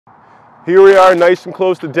Here we are, nice and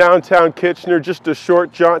close to downtown Kitchener, just a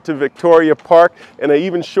short jaunt to Victoria Park and an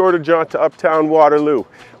even shorter jaunt to uptown Waterloo.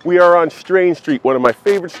 We are on Strange Street, one of my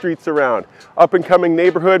favorite streets around. Up and coming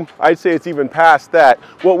neighborhood, I'd say it's even past that.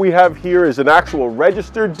 What we have here is an actual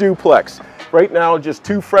registered duplex. Right now, just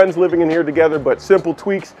two friends living in here together, but simple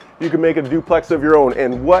tweaks, you can make a duplex of your own.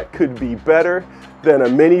 And what could be better than a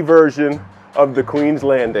mini version of the Queen's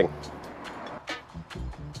Landing?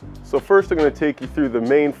 So first I'm going to take you through the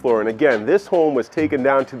main floor, and again, this home was taken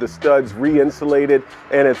down to the studs, re-insulated,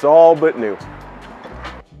 and it's all but new.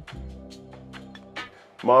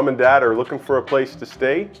 Mom and Dad are looking for a place to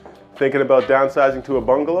stay, thinking about downsizing to a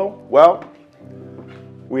bungalow? Well,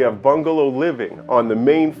 we have bungalow living on the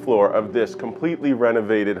main floor of this completely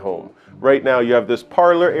renovated home. Right now you have this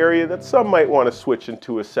parlor area that some might want to switch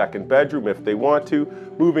into a second bedroom if they want to,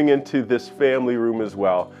 moving into this family room as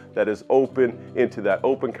well that is open into that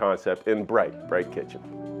open concept in bright kitchen.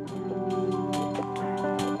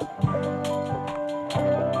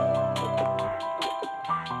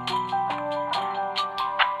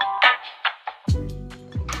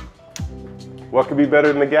 What could be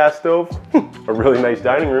better than a gas stove? A really nice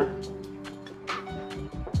dining room.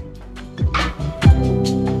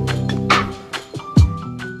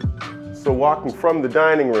 So walking from the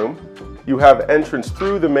dining room, you have entrance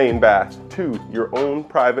through the main bath to your own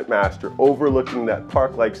private master overlooking that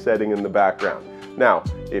park-like setting in the background. Now,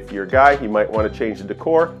 if you're a guy, you might want to change the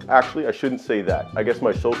decor. Actually, I shouldn't say that. I guess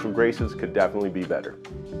my social graces could definitely be better.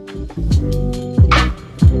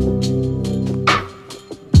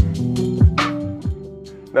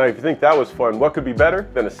 Now, if you think that was fun, what could be better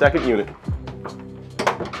than a second unit?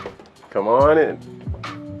 Come on in.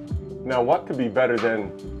 Now, what could be better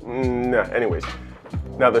than, anyways.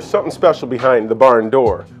 Now, there's something special behind the barn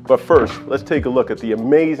door, but first, let's take a look at the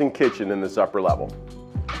amazing kitchen in this upper level.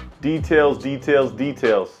 Details, details,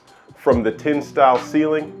 details. From the tin style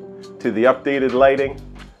ceiling, to the updated lighting,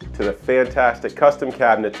 to the fantastic custom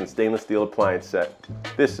cabinets and stainless steel appliance set.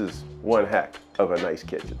 This is one heck of a nice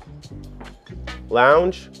kitchen.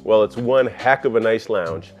 Lounge, well, it's one heck of a nice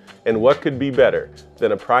lounge. And what could be better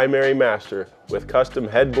than a primary master with custom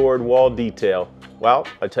headboard wall detail? Well,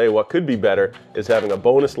 I tell you what could be better is having a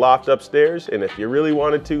bonus loft upstairs, and if you really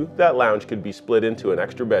wanted to, that lounge could be split into an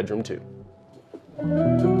extra bedroom too.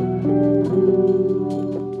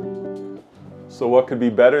 So what could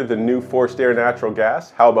be better than new forced air natural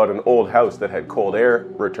gas? How about an old house that had cold air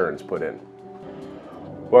returns put in?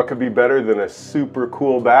 What could be better than a super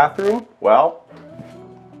cool bathroom? Well,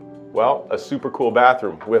 a super cool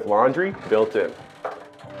bathroom with laundry built in.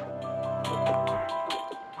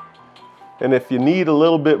 And if you need a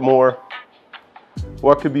little bit more,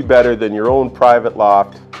 what could be better than your own private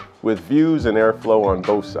loft with views and airflow on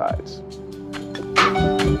both sides?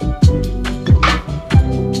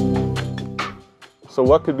 So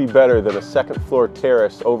what could be better than a second floor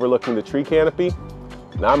terrace overlooking the tree canopy?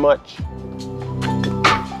 Not much.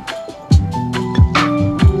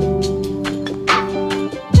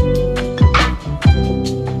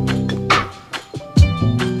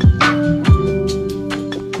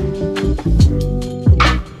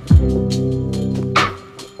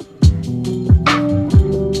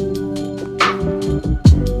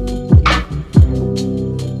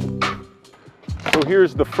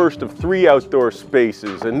 Here's the first of 3 outdoor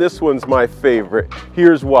spaces, and this one's my favorite.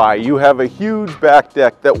 Here's why. You have a huge back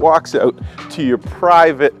deck that walks out to your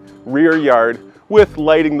private rear yard with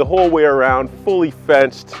lighting the whole way around, fully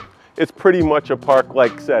fenced. It's pretty much a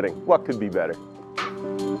park-like setting. What could be better?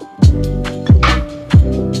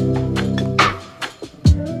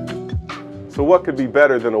 So what could be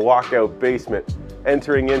better than a walkout basement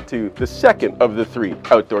entering into the second of the 3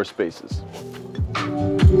 outdoor spaces?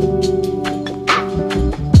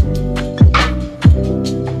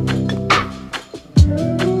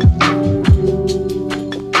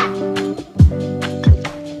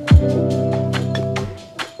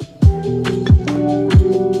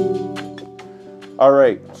 All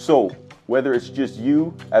right, so whether it's just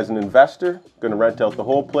you as an investor going to rent out the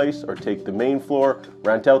whole place, or take the main floor,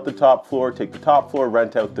 rent out the top floor, take the top floor,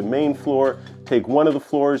 rent out the main floor, take one of the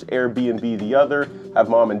floors, Airbnb the other, have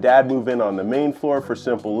mom and dad move in on the main floor for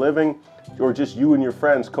simple living, or just you and your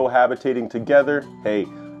friends cohabitating together, hey,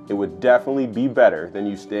 it would definitely be better than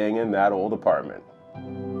you staying in that old apartment.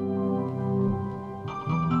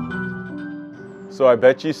 So I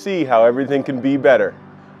bet you see how everything can be better.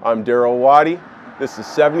 I'm Watty. This is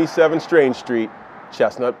 77 Strange Street,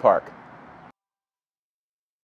 Chestnut Park.